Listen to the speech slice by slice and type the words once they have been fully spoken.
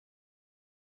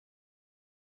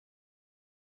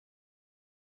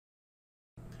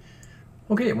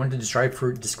Okay, I wanted to describe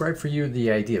for you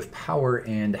the idea of power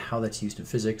and how that's used in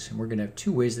physics. And we're going to have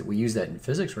two ways that we use that in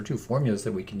physics, or two formulas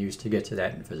that we can use to get to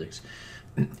that in physics.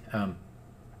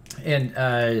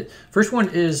 First one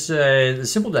is the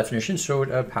simple definition.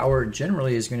 So power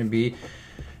generally is going to be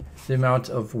the amount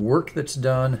of work that's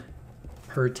done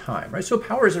per time, right? So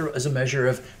power is a measure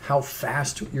of how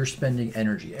fast you're spending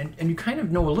energy. And you kind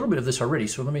of know a little bit of this already.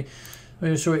 So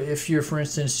so if you're, for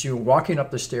instance, you're walking up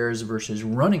the stairs versus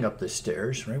running up the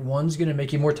stairs, right? One's going to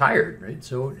make you more tired, right?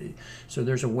 So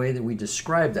there's a way that we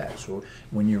describe that. So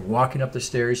when you're walking up the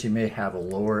stairs, you may have a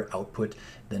lower output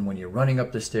than when you're running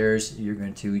up the stairs. You're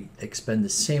going to expend the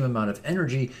same amount of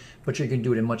energy, but you're going to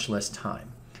do it in much less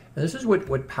time. And this is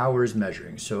what power is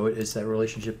measuring. So it's that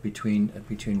relationship between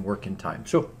work and time.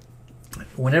 So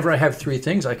whenever I have three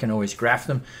things, I can always graph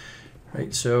them,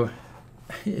 right? So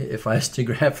if I was to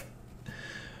graph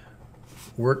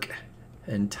work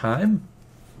and time,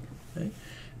 right,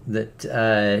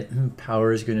 that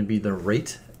power is going to be the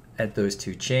rate at those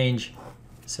two change.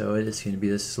 So it's going to be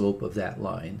the slope of that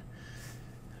line.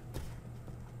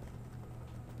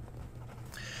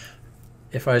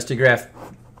 If I was to graph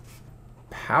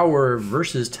power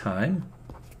versus time,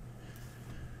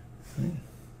 right,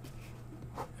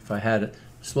 if I had a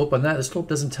slope on that, the slope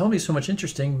doesn't tell me so much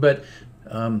interesting, but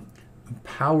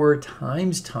power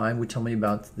times time would tell me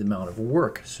about the amount of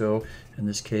work. So in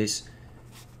this case,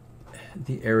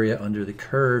 the area under the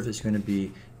curve is going to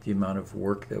be the amount of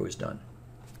work that was done.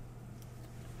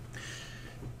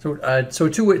 So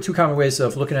two common ways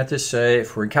of looking at this.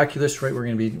 If we're in calculus, right, we're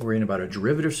going to be worrying about a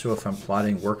derivative. So if I'm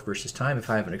plotting work versus time, if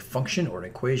I have a function or an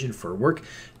equation for work,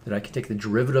 then I can take the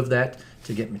derivative of that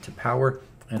to get me to power.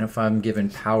 And if I'm given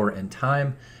power and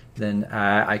time, then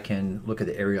I can look at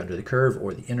the area under the curve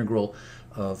or the integral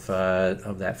of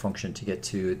that function to get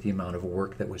to the amount of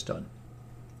work that was done.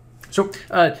 So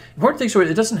important thing, so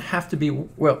it doesn't have to be,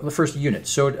 well, the first unit.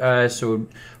 So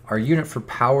our unit for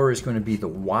power is going to be the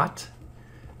watt.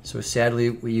 So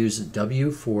sadly, we use W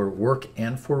for work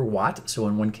and for watt. So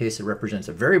in one case, it represents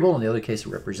a variable. In the other case, it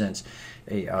represents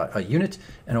a unit.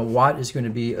 And a watt is going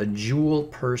to be a joule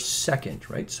per second,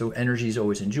 right? So energy is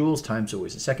always in joules, time's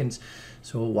always in seconds.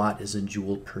 So a watt is a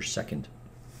joule per second.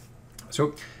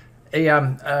 So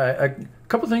a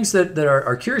couple things that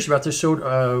are curious about this.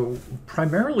 So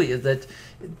primarily that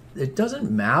it doesn't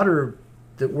matter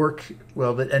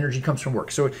that energy comes from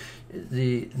work. So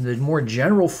the more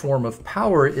general form of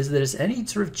power is that it's any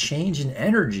sort of change in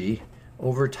energy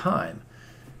over time.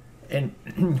 And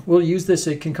we'll use this,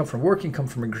 it can come from work, it can come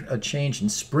from a change in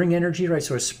spring energy, right?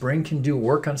 So a spring can do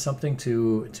work on something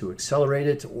to accelerate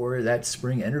it, or that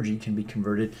spring energy can be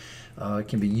converted,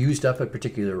 can be used up at a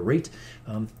particular rate.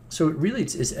 So really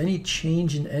it's any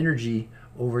change in energy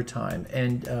over time.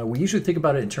 And we usually think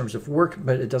about it in terms of work,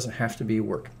 but it doesn't have to be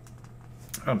work.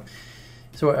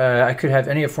 I could have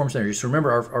any forms of energy. So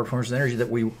remember our forms of energy that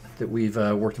we've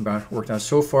worked on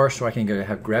so far. So I can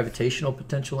have gravitational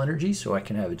potential energy. So I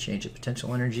can have a change of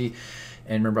potential energy.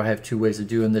 And remember, I have two ways of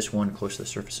doing this: one close to the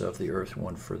surface of the Earth,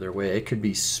 one further away. It could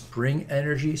be spring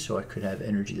energy. So I could have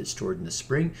energy that's stored in the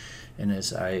spring, and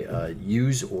as I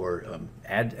use or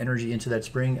add energy into that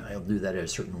spring, I'll do that at a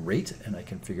certain rate, and I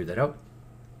can figure that out.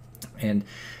 And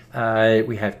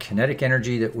we have kinetic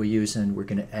energy that we use, and we're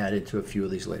going to add into a few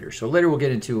of these later. So later we'll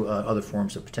get into other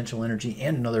forms of potential energy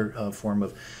and another form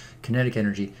of kinetic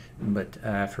energy, but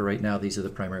for right now, these are the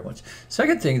primary ones.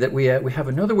 Second thing that we have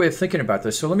another way of thinking about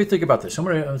this. So let me think about this. I'm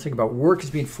going to think about work as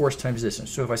being force times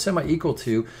distance. So if I set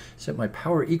my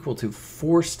power equal to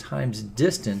force times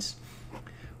distance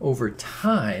over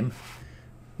time,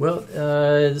 well,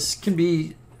 this can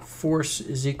be force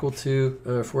is equal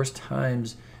to force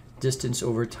times distance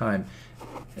over time.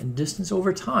 And distance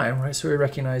over time, right? So we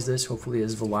recognize this hopefully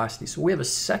as velocity. So we have a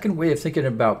second way of thinking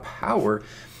about power,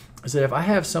 is that if I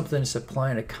have something that's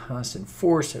applying a constant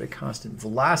force at a constant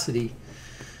velocity,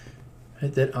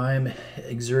 right, that I'm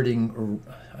exerting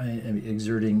I'm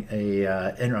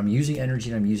using energy,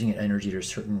 and I'm using energy at a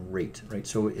certain rate, right?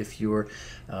 So if you're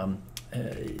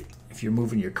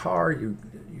moving your car, you're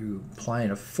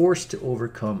applying a force to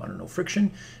overcome, I don't know,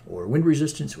 friction or wind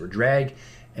resistance or drag,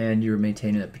 and you're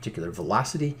maintaining a particular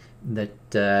velocity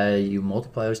that you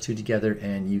multiply those two together,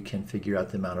 and you can figure out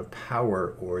the amount of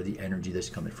power or the energy that's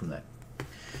coming from that.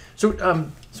 So,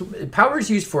 so power is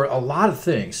used for a lot of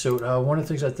things. So one of the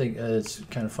things I think it's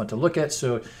kind of fun to look at.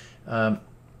 So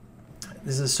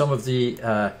this is some of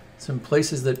the some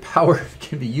places that power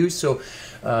can be used. So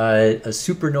a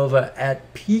supernova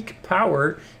at peak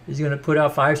power is going to put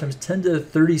out 5 times 10 to the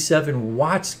 37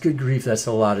 watts. Good grief, that's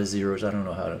a lot of zeros. I don't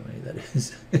know how many that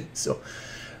is. So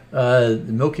The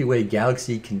Milky Way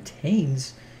galaxy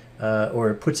contains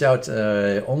or puts out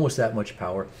almost that much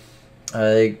power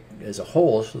as a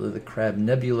whole. So the Crab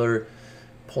Nebular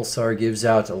pulsar gives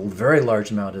out a very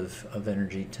large amount of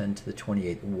energy, 10 to the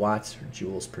 28 watts or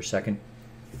joules per second.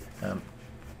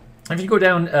 If you go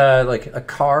down like a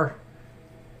car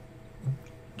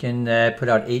can put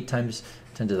out 8 times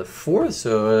 10 to the 4th,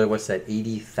 so what's that,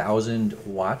 80,000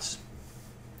 watts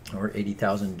or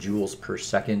 80,000 joules per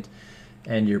second.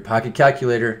 And your pocket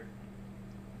calculator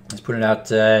is putting out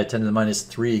 10 to the minus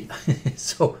 3,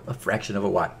 so a fraction of a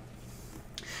watt.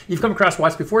 You've come across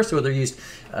watts before, so they're used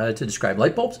to describe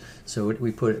light bulbs. So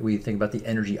we think about the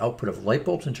energy output of light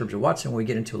bulbs in terms of watts, and when we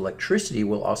get into electricity,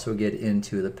 we'll also get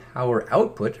into the power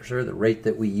output, or the rate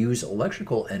that we use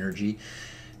electrical energy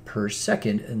per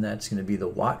second, and that's going to be the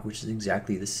watt, which is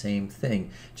exactly the same thing,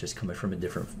 just coming from a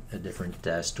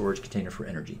different storage container for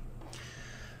energy.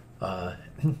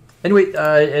 Anyway,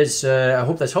 I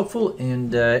hope that's helpful.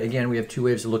 And again, we have 2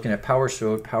 ways of looking at power.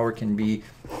 So power can be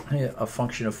a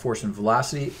function of force and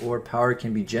velocity, or power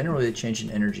can be generally a change in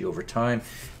energy over time.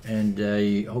 And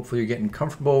hopefully you're getting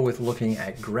comfortable with looking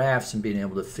at graphs and being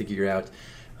able to figure out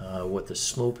what the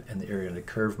slope and the area of the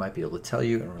curve might be able to tell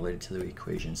you, and related to the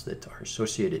equations that are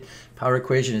associated. Power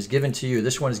equation is given to you.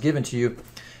 This one is given to you.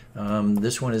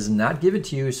 This one is not given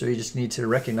to you, so you just need to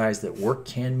recognize that work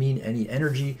can mean any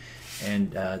energy,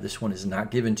 and this one is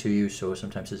not given to you, so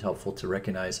sometimes it's helpful to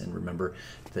recognize and remember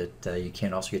that you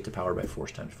can also get to power by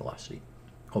force times velocity.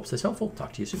 Hope that's helpful.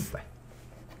 Talk to you soon. Bye.